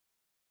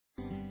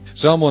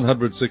Psalm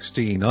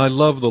 116. I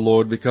love the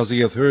Lord, because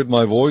he hath heard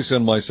my voice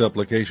and my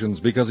supplications,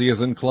 because he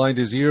hath inclined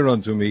his ear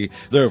unto me.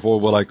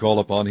 Therefore will I call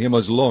upon him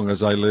as long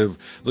as I live.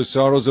 The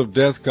sorrows of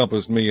death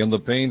compassed me, and the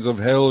pains of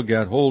hell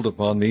gat hold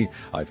upon me.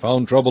 I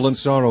found trouble and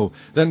sorrow.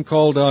 Then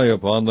called I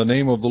upon the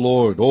name of the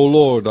Lord. O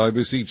Lord, I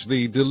beseech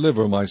thee,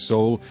 deliver my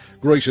soul.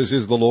 Gracious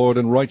is the Lord,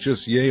 and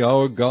righteous, yea,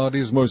 our God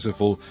is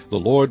merciful. The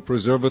Lord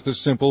preserveth the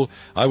simple.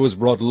 I was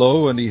brought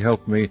low, and he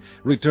helped me.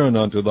 Return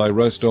unto thy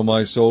rest, O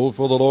my soul,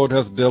 for the Lord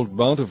hath dealt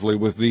bountifully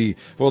with thee.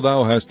 For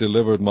thou hast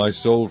delivered my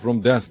soul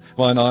from death,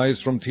 mine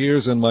eyes from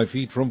tears, and my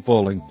feet from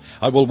falling.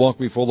 I will walk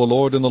before the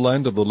Lord in the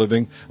land of the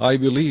living. I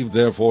believed,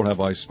 therefore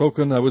have I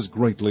spoken. I was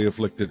greatly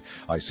afflicted.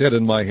 I said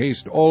in my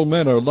haste, all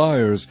men are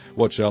liars.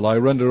 What shall I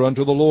render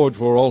unto the Lord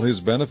for all his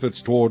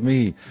benefits toward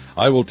me?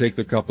 I will take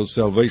the cup of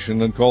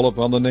salvation, and call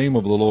upon the name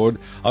of the Lord.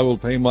 I will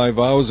pay my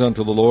vows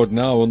unto the Lord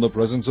now in the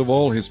presence of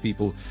all his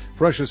people.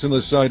 Precious in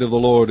the sight of the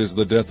Lord is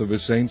the death of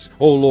his saints.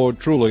 O Lord,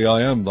 truly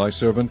I am thy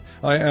servant.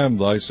 I am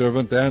thy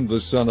servant, and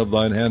the son of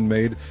thine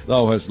handmaid.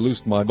 Thou hast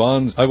loosed my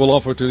bonds. I will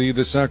offer to thee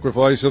the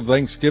sacrifice of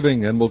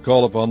thanksgiving, and will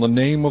call upon the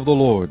name of the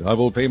Lord. I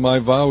will pay my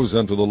vows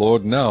unto the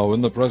Lord now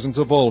in the presence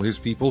of all his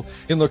people,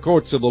 in the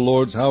courts of the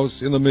Lord's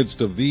house, in the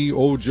midst of thee,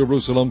 O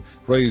Jerusalem.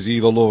 Praise ye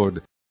the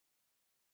Lord.